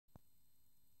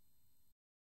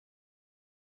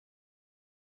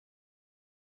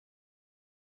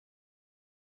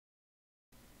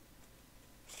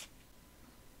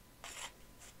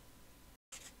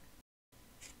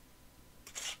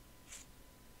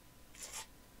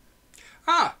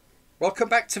Welcome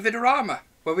back to VID-O-RAMA,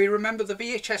 where we remember the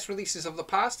VHS releases of the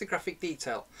past in graphic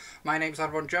detail. My name's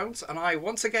Adrienne Jones, and I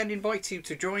once again invite you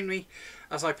to join me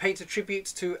as I paint a tribute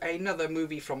to another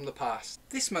movie from the past.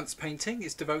 This month's painting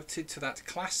is devoted to that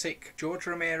classic George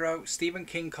Romero Stephen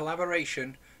King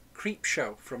collaboration,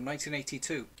 Creepshow from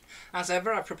 1982. As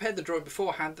ever, I prepared the drawing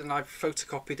beforehand and I've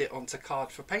photocopied it onto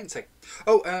card for painting.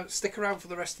 Stick around for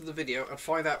the rest of the video and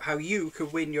find out how you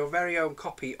could win your very own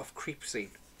copy of Creep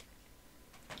Scene.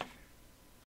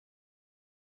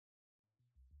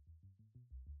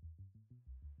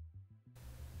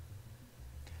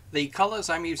 The colours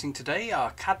I'm using today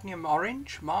are cadmium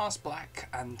orange, Mars black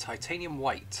and titanium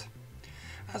white.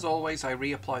 As always, I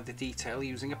reapply the detail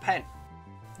using a pen.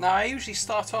 Now, I usually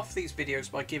start off these videos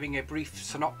by giving a brief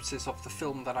synopsis of the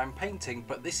film that I'm painting,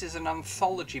 but this is an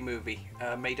anthology movie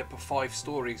made up of 5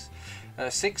 stories,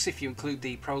 6 if you include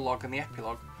the prologue and the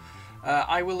epilogue.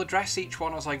 I will address each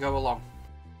one as I go along.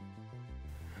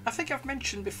 I think I've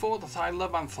mentioned before that I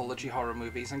love anthology horror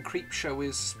movies, and Creepshow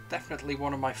is definitely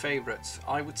one of my favourites.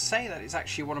 I would say that it's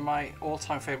actually one of my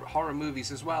all-time favourite horror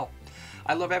movies as well.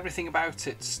 I love everything about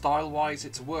it. Style-wise,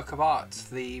 it's a work of art.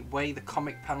 The way the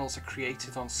comic panels are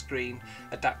created on screen,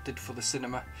 adapted for the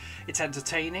cinema. It's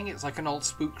entertaining, it's like an old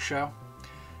spook show.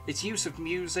 Its use of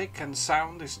music and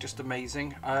sound is just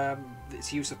amazing.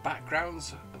 Its use of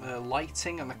backgrounds, the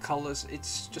lighting and the colours,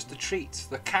 it's just a treat.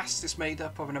 The cast is made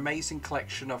up of an amazing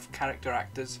collection of character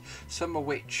actors, some of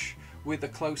which with a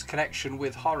close connection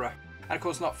with horror. And of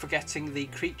course, not forgetting the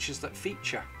creatures that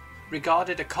feature.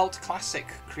 Regarded a cult classic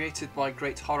created by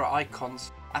great horror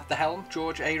icons. At the helm,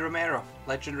 George A. Romero,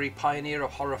 legendary pioneer of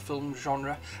horror film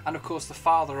genre and of course the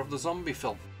father of the zombie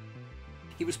film.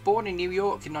 He was born in New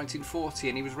York in 1940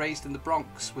 and he was raised in the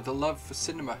Bronx with a love for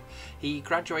cinema. He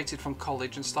graduated from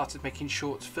college and started making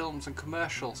short films and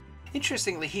commercials.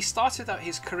 Interestingly, he started out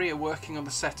his career working on the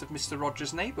set of Mr.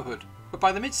 Rogers' Neighborhood. But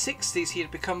by the mid-60s he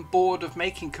had become bored of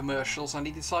making commercials and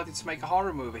he decided to make a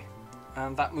horror movie.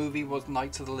 And that movie was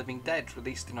Night of the Living Dead,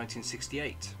 released in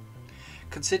 1968.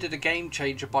 Considered a game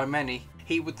changer by many,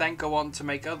 he would then go on to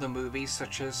make other movies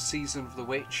such as Season of the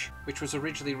Witch, which was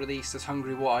originally released as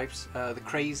Hungry Wives, The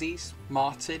Crazies,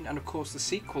 Martin, and of course the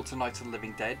sequel to Night of the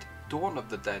Living Dead, Dawn of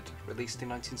the Dead, released in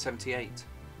 1978.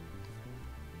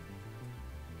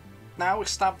 Now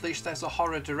established as a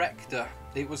horror director,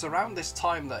 it was around this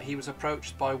time that he was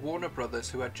approached by Warner Brothers,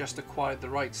 who had just acquired the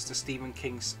rights to Stephen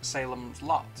King's Salem's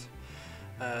Lot.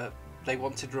 They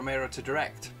wanted Romero to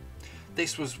direct.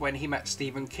 This was when he met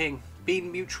Stephen King.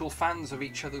 Being mutual fans of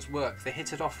each other's work, they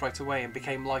hit it off right away and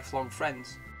became lifelong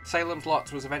friends. Salem's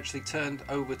Lot was eventually turned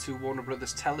over to Warner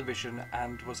Brothers Television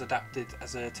and was adapted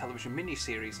as a television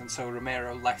miniseries, and so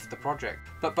Romero left the project.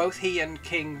 But both he and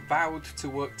King vowed to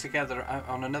work together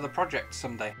on another project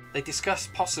someday. They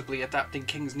discussed possibly adapting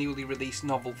King's newly released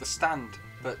novel The Stand,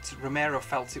 but Romero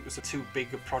felt it was too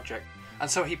big a project. And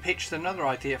so he pitched another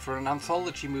idea for an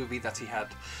anthology movie that he had,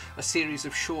 a series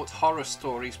of short horror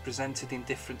stories presented in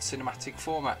different cinematic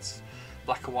formats,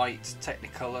 black and white,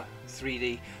 Technicolor,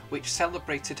 3D, which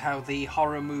celebrated how the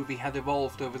horror movie had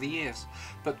evolved over the years.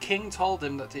 But King told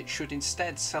him that it should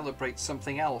instead celebrate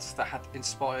something else that had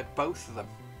inspired both of them,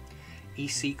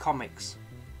 EC Comics.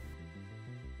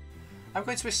 I'm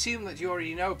going to assume that you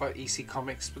already know about EC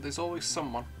Comics, but there's always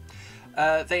someone.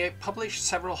 They published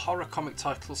several horror comic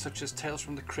titles such as Tales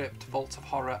from the Crypt, Vault of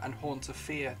Horror and Haunt of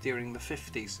Fear during the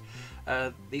 50s.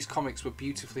 These comics were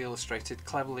beautifully illustrated,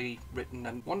 cleverly written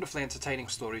and wonderfully entertaining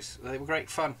stories. They were great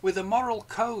fun, with a moral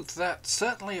code that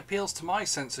certainly appeals to my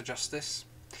sense of justice.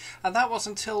 And that was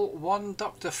until one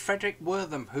Dr. Frederick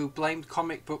Wortham, who blamed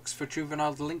comic books for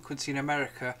juvenile delinquency in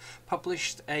America,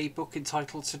 published a book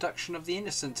entitled Seduction of the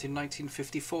Innocent in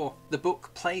 1954. The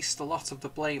book placed a lot of the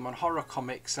blame on horror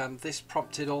comics, and this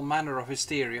prompted all manner of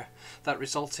hysteria that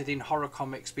resulted in horror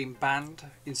comics being banned,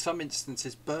 in some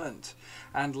instances burnt,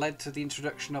 and led to the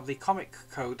introduction of the comic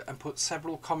code and put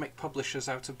several comic publishers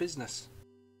out of business.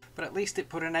 But at least it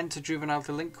put an end to juvenile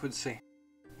delinquency.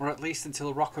 Or at least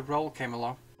until rock and roll came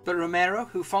along. But Romero,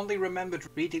 who fondly remembered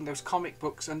reading those comic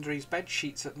books under his bed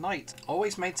sheets at night,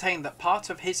 always maintained that part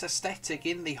of his aesthetic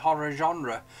in the horror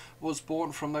genre was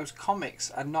born from those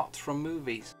comics and not from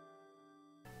movies.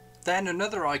 Then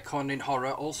another icon in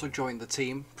horror also joined the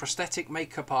team, prosthetic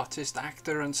makeup artist,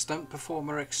 actor and stunt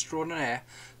performer extraordinaire,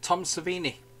 Tom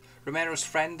Savini. Romero's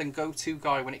friend and go-to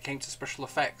guy when it came to special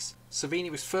effects. Savini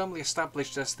was firmly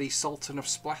established as the Sultan of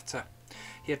Splatter.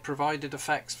 He had provided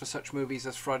effects for such movies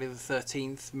as Friday the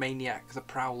 13th, Maniac, The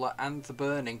Prowler and The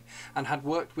Burning, and had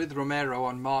worked with Romero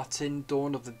on Martin,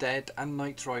 Dawn of the Dead and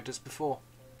Night Riders before.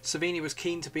 Savini was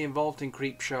keen to be involved in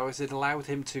Creepshow as it allowed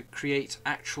him to create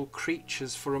actual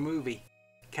creatures for a movie.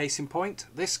 Case in point,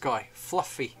 this guy,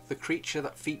 Fluffy, the creature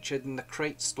that featured in the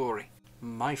Crate story.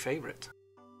 My favourite.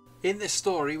 In this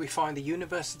story we find a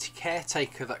university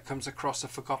caretaker that comes across a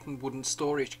forgotten wooden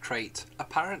storage crate,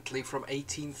 apparently from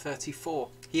 1834.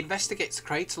 He investigates the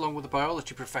crate along with a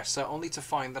biology professor, only to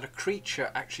find that a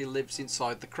creature actually lives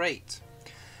inside the crate.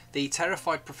 The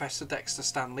terrified Professor Dexter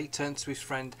Stanley turns to his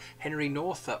friend Henry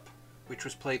Northup, which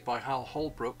was played by Hal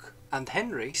Holbrook, and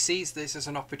Henry sees this as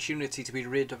an opportunity to be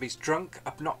rid of his drunk,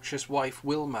 obnoxious wife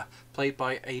Wilma, played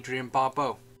by Adrienne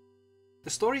Barbeau. The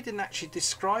story didn't actually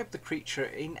describe the creature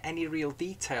in any real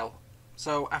detail,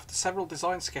 so after several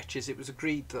design sketches it was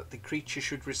agreed that the creature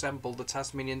should resemble the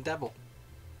Tasmanian Devil.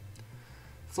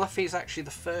 Fluffy is actually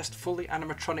the first fully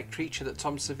animatronic creature that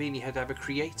Tom Savini had ever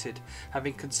created,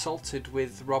 having consulted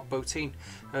with Rob Bottin,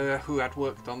 who had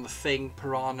worked on The Thing,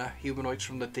 Piranha, Humanoids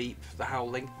from the Deep, The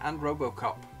Howling and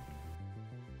RoboCop.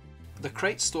 The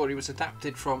Crate story was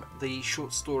adapted from the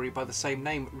short story by the same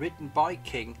name, written by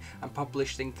King and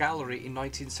published in Gallery in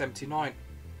 1979.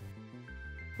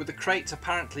 With the Crate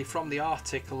apparently from the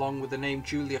Arctic along with the name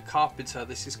Julia Carpenter,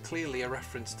 this is clearly a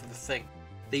reference to The Thing.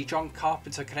 The John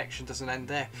Carpenter connection doesn't end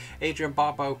there. Adrienne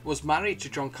Barbeau was married to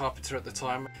John Carpenter at the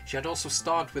time. She had also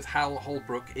starred with Hal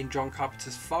Holbrook in John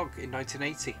Carpenter's Fog in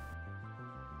 1980.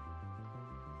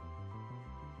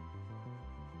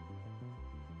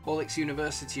 Horlicks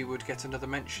University would get another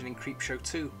mention in Creepshow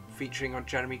 2, featuring on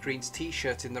Jeremy Green's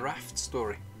t-shirt in the Raft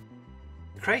story.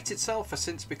 The Crate itself has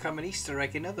since become an Easter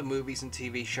egg in other movies and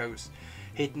TV shows,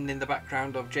 hidden in the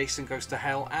background of Jason Goes to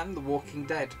Hell and The Walking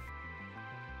Dead.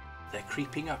 They're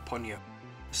creeping up on you.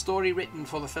 A story written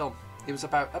for the film. It was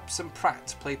about Upson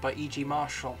Pratt, played by E.G.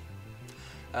 Marshall,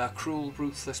 a cruel,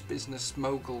 ruthless business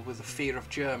mogul with a fear of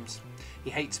germs. He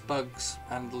hates bugs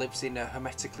and lives in a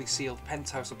hermetically sealed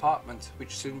penthouse apartment,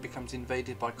 which soon becomes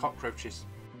invaded by cockroaches.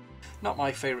 Not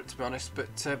my favourite, to be honest, but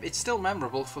it's still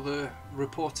memorable for the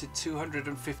reported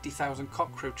 250,000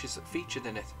 cockroaches that featured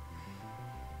in it.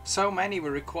 So many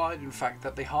were required, in fact,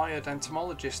 that they hired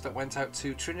entomologists that went out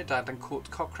to Trinidad and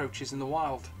caught cockroaches in the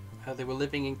wild. They were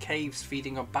living in caves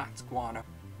feeding on bat guano.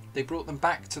 They brought them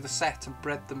back to the set and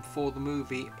bred them for the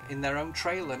movie in their own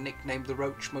trailer nicknamed the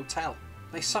Roach Motel.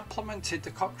 They supplemented the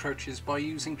cockroaches by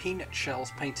using peanut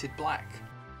shells painted black.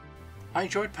 I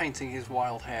enjoyed painting his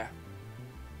wild hair.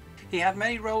 He had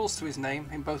many roles to his name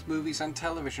in both movies and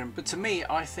television, but to me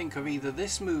I think of either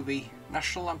this movie,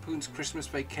 National Lampoon's Christmas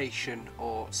Vacation,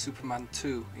 or Superman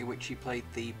 2, in which he played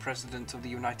the President of the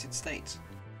United States.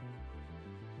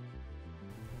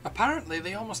 Apparently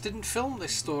they almost didn't film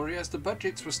this story as the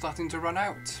budgets were starting to run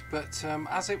out, but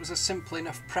as it was a simple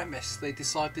enough premise they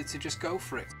decided to just go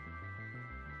for it.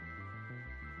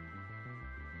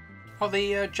 Well,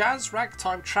 the jazz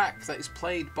ragtime track that is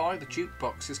played by the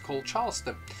jukebox is called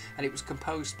Charleston, and it was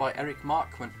composed by Eric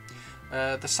Markman.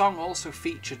 The song also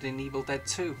featured in Evil Dead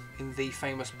 2 in the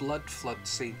famous blood flood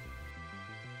scene.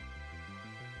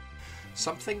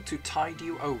 Something to Tide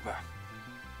You Over.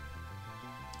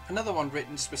 Another one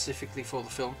written specifically for the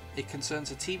film. It concerns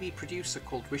a TV producer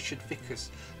called Richard Vickers,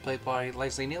 played by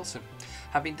Leslie Nielsen.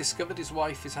 Having discovered his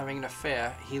wife is having an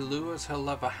affair, he lures her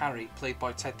lover Harry, played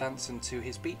by Ted Danson, to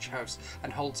his beach house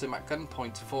and holds him at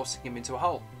gunpoint, forcing him into a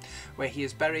hole, where he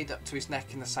is buried up to his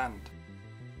neck in the sand.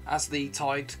 As the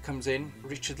tide comes in,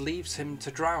 Richard leaves him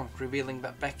to drown, revealing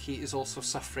that Becky is also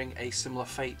suffering a similar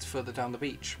fate further down the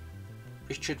beach.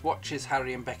 Richard watches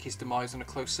Harry and Becky's demise on a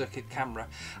closed-circuit camera,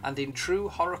 and in true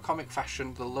horror comic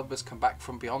fashion, the lovers come back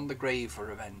from beyond the grave for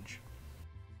revenge.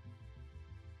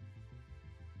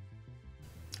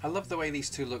 I love the way these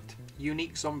two looked.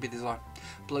 Unique zombie design,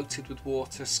 bloated with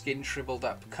water, skin shriveled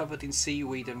up, covered in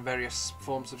seaweed and various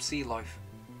forms of sea life.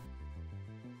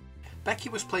 Becky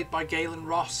was played by Galen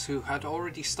Ross, who had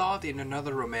already starred in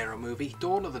another Romero movie,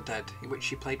 Dawn of the Dead, in which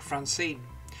she played Francine.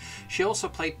 She also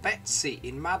played Betsy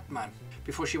in Mad Men,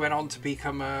 before she went on to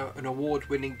become an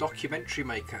award-winning documentary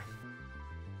maker.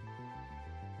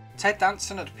 Ted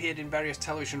Danson had appeared in various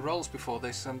television roles before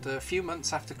this, and a few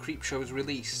months after Creepshow was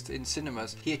released in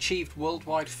cinemas, he achieved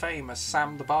worldwide fame as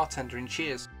Sam the bartender in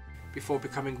Cheers, before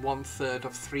becoming one-third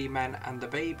of Three Men and a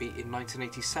Baby in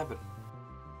 1987.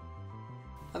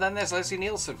 And then there's Leslie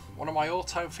Nielsen, one of my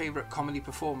all-time favourite comedy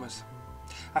performers.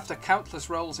 After countless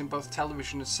roles in both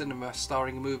television and cinema,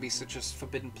 starring in movies such as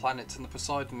Forbidden Planet and The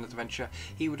Poseidon Adventure,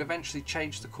 he would eventually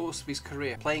change the course of his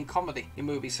career, playing comedy in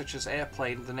movies such as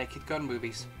Airplane and the Naked Gun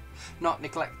movies, not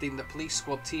neglecting the Police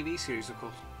Squad TV series of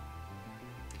course.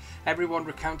 Everyone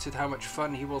recounted how much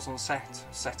fun he was on set,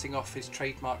 setting off his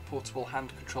trademark portable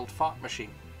hand-controlled fart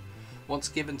machine. once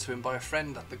given to him by a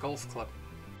friend at the golf club.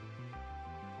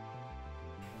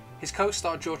 His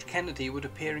co-star George Kennedy would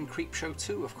appear in Creepshow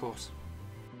 2, of course.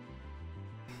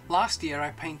 Last year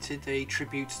I painted a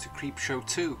tribute to Creepshow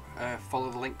 2,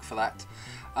 follow the link for that,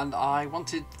 and I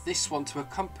wanted this one to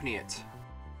accompany it.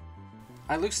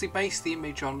 I loosely based the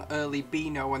image on early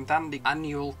Beano and Dandy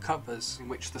annual covers in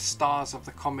which the stars of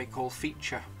the comic all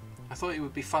feature. I thought it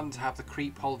would be fun to have the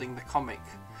Creep holding the comic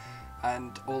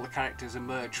and all the characters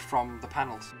emerge from the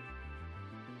panels.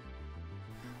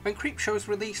 When Creepshow was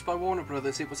released by Warner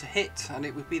Brothers, it was a hit, and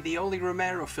it would be the only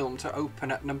Romero film to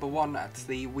open at #1 at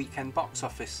the weekend box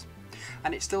office.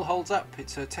 And it still holds up.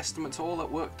 It's a testament to all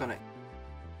that worked on it.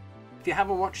 If you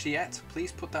haven't watched it yet,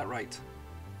 please put that right.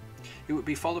 It would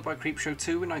be followed by Creepshow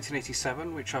 2 in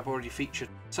 1987, which I've already featured.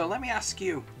 So let me ask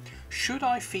you, should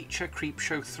I feature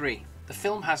Creepshow 3? The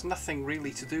film has nothing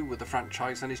really to do with the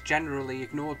franchise and is generally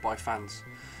ignored by fans.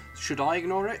 Should I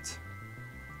ignore it?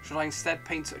 Should I instead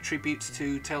paint a tribute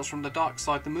to Tales from the Dark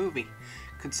Side the movie,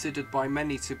 considered by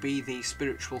many to be the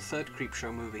spiritual third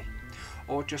Creepshow movie?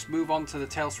 Or just move on to the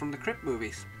Tales from the Crypt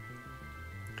movies?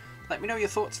 Let me know your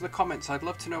thoughts in the comments. I'd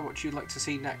love to know what you'd like to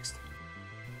see next.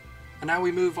 And now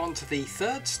we move on to the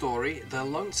third story, The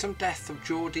Lonesome Death of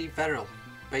Geordie Verrill,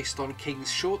 based on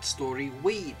King's short story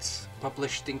Weeds,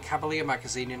 published in Cavalier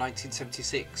magazine in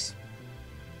 1976.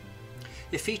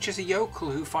 It features a yokel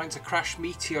who finds a crashed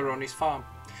meteor on his farm.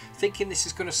 Thinking this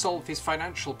is going to solve his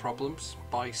financial problems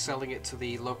by selling it to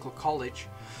the local college,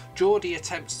 Geordie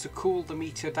attempts to cool the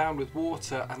meteor down with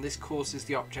water, and this causes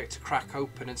the object to crack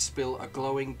open and spill a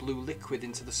glowing blue liquid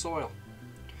into the soil.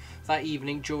 That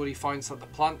evening, Geordie finds that the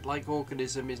plant-like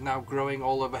organism is now growing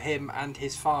all over him and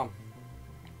his farm.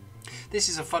 This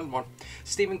is a fun one.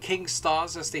 Stephen King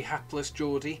stars as the hapless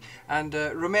Geordie, and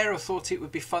Romero thought it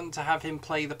would be fun to have him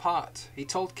play the part. He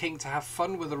told King to have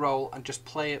fun with the role and just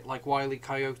play it like Wile E.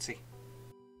 Coyote.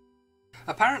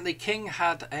 Apparently King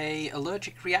had an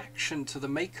allergic reaction to the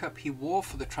makeup he wore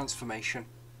for the transformation.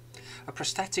 A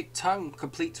prosthetic tongue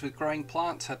complete with growing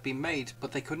plants had been made,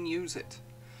 but they couldn't use it.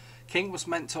 King was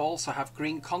meant to also have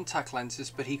green contact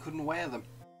lenses, but he couldn't wear them.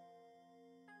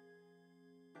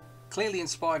 Clearly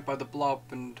inspired by the Blob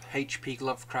and H.P.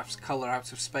 Lovecraft's Colour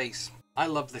Out of Space. I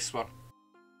love this one.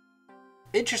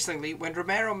 Interestingly, when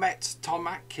Romero met Tom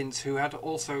Atkins, who had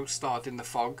also starred in The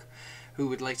Fog, who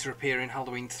would later appear in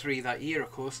Halloween 3 that year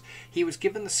of course, he was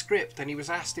given the script and he was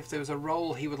asked if there was a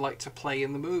role he would like to play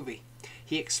in the movie.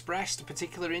 He expressed a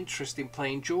particular interest in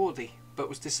playing Geordie, but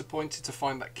was disappointed to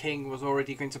find that King was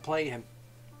already going to play him.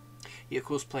 He of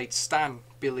course played Stan,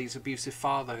 Billy's abusive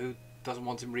father who doesn't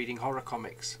want him reading horror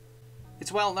comics.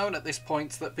 It's well known at this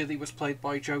point that Billy was played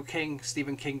by Joe King,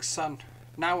 Stephen King's son.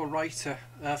 Now a writer,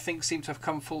 things seem to have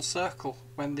come full circle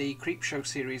when the Creepshow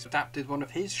series adapted one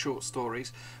of his short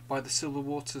stories by the Silver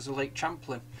Waters of Lake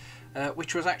Champlain,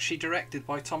 which was actually directed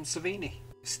by Tom Savini.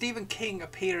 Stephen King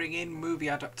appearing in movie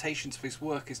adaptations of his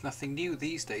work is nothing new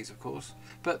these days, of course,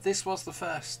 but this was the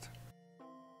first.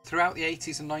 Throughout the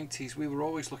 80s and 90s we were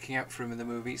always looking out for him in the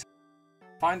movies.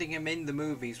 Finding him in the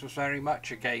movies was very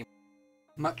much a game.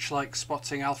 Much like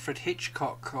spotting Alfred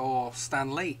Hitchcock or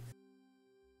Stan Lee.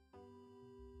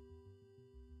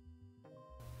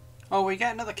 Oh, we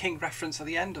get another King reference at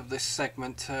the end of this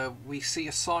segment. We see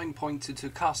a sign pointed to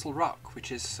Castle Rock,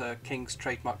 which is King's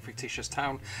trademark fictitious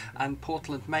town, and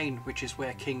Portland, Maine, which is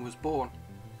where King was born.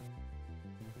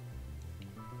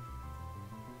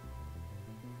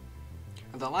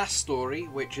 And the last story,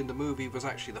 which in the movie was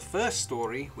actually the first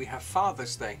story, we have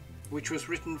Father's Day, which was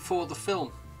written for the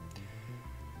film.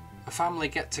 A family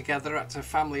get together at a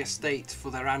family estate for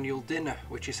their annual dinner,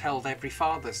 which is held every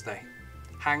Father's Day.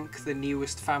 Hank, the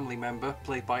newest family member,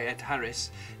 played by Ed Harris,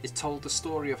 is told the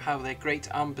story of how their great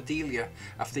Aunt Bedelia,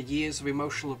 after years of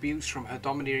emotional abuse from her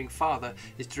domineering father,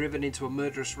 is driven into a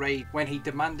murderous rage when he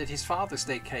demanded his Father's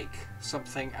Day cake,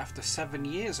 something after 7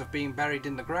 years of being buried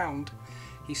in the ground,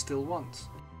 he still wants.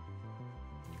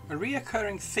 A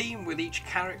reoccurring theme with each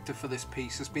character for this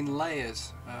piece has been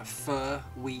layers, fur,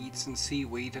 weeds and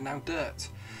seaweed, and now dirt.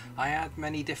 I add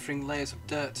many differing layers of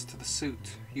dirt to the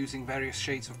suit, using various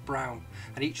shades of brown,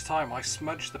 and each time I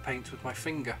smudge the paint with my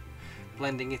finger,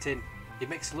 blending it in. It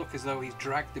makes it look as though he's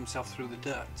dragged himself through the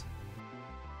dirt.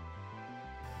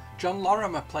 John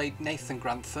Lorimer played Nathan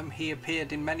Grantham. He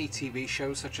appeared in many TV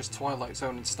shows such as Twilight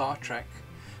Zone and Star Trek.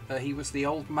 He was the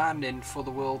old man in For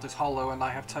the World is Hollow and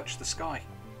I Have Touched the Sky.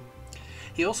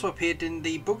 He also appeared in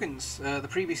The Buggins the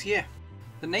previous year.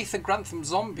 The Nathan Grantham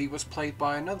zombie was played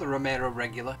by another Romero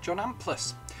regular, John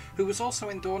Amplas, who was also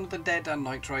in Dawn of the Dead and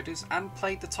Night Riders and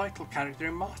played the title character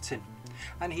in Martin,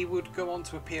 and he would go on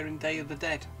to appear in Day of the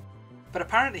Dead. But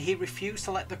apparently he refused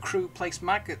to let the crew place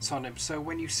maggots on him, so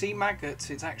when you see maggots,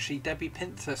 it's actually Debbie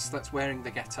Pinthus that's wearing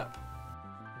the get-up.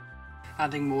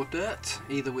 Adding more dirt,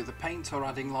 either with the paint or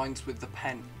adding lines with the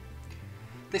pen.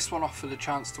 This one offered a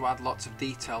chance to add lots of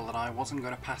detail that I wasn't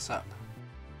going to pass up.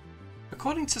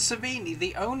 According to Savini,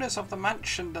 the owners of the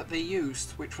mansion that they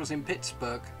used, which was in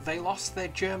Pittsburgh, they lost their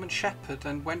German Shepherd,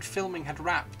 and when filming had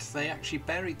wrapped, they actually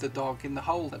buried the dog in the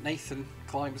hole that Nathan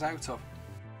climbs out of.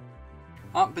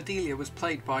 Aunt Bedelia was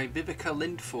played by Viveca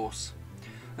Lindfors,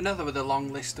 another with a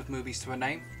long list of movies to her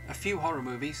name, a few horror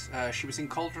movies. She was in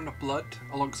Cauldron of Blood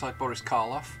alongside Boris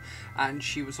Karloff, and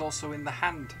she was also in The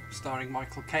Hand starring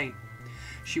Michael Caine.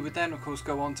 She would then of course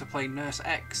go on to play Nurse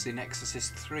X in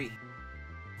Exorcist 3.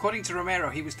 According to Romero,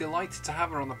 he was delighted to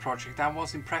have her on the project and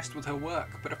was impressed with her work,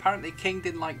 but apparently King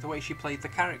didn't like the way she played the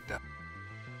character.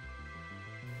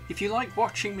 If you like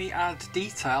watching me add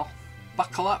detail,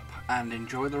 buckle up and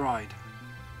enjoy the ride.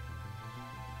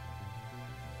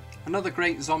 Another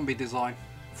great zombie design,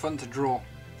 fun to draw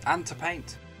and to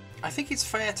paint. I think it's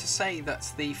fair to say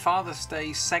that the Father's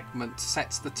Day segment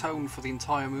sets the tone for the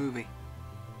entire movie.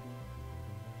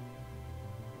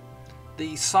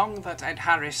 The song that Ed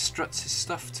Harris struts his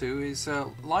stuff to is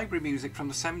library music from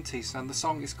the 70s, and the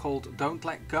song is called Don't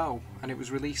Let Go, and it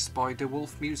was released by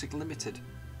DeWolf Music Limited.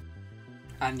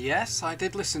 And yes, I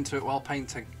did listen to it while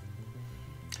painting.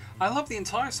 I love the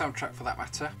entire soundtrack for that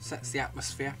matter, sets the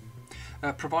atmosphere.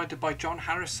 Provided by John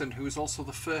Harrison, who was also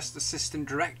the first assistant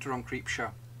director on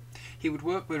Creepshow. He would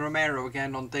work with Romero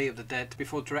again on Day of the Dead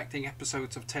before directing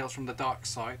episodes of Tales from the Dark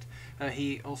Side.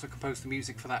 He also composed the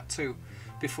music for that too,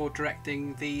 before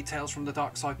directing the Tales from the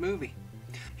Dark Side movie.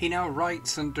 He now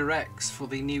writes and directs for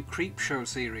the new Creepshow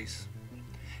series.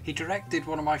 He directed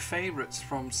one of my favourites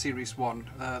from Series 1,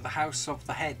 The House of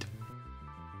the Head.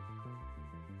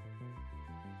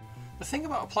 The thing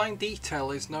about applying detail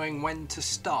is knowing when to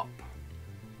stop.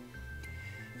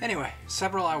 Anyway,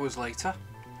 several hours later,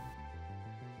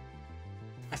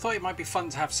 I thought it might be fun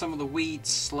to have some of the weeds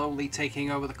slowly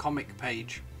taking over the comic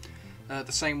page,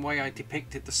 the same way I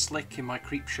depicted the slick in my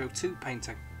Creepshow 2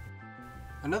 painting.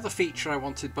 Another feature I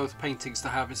wanted both paintings to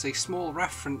have is a small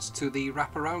reference to the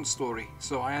wraparound story,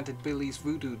 so I added Billy's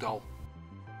voodoo doll.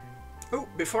 Oh,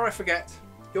 before I forget,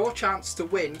 your chance to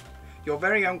win your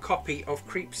very own copy of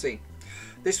Creep Scene.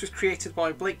 This was created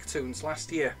by Blake Toons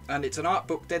last year, and it's an art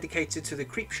book dedicated to the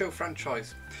Creepshow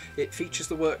franchise. It features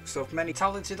the works of many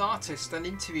talented artists and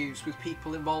interviews with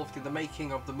people involved in the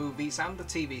making of the movies and the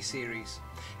TV series.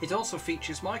 It also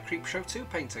features my Creepshow 2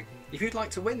 painting. If you'd like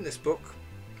to win this book,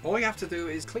 all you have to do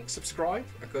is click subscribe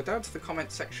and go down to the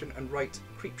comment section and write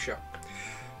Creepshow.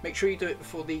 Make sure you do it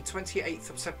before the 28th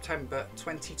of September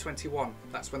 2021.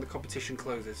 That's when the competition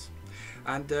closes.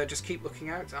 And just keep looking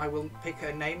out. I will pick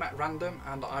a name at random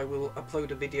and I will upload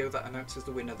a video that announces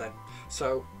the winner then.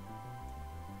 So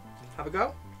have a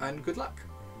go and good luck.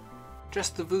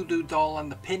 Just the voodoo doll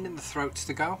and the pin in the throat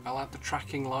to go. I'll add the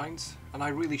tracking lines, and I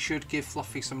really should give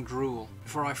Fluffy some drool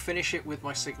before I finish it with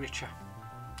my signature.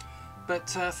 But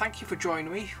thank you for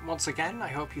joining me once again. I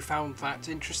hope you found that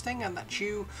interesting and that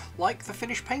you like the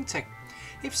finished painting.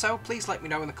 If so, please let me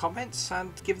know in the comments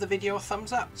and give the video a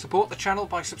thumbs up. Support the channel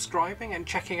by subscribing and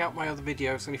checking out my other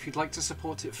videos, and if you'd like to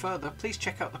support it further, please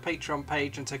check out the Patreon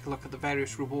page and take a look at the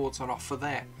various rewards on offer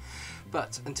there.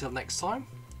 But until next time,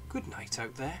 good night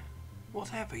out there,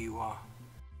 whatever you are.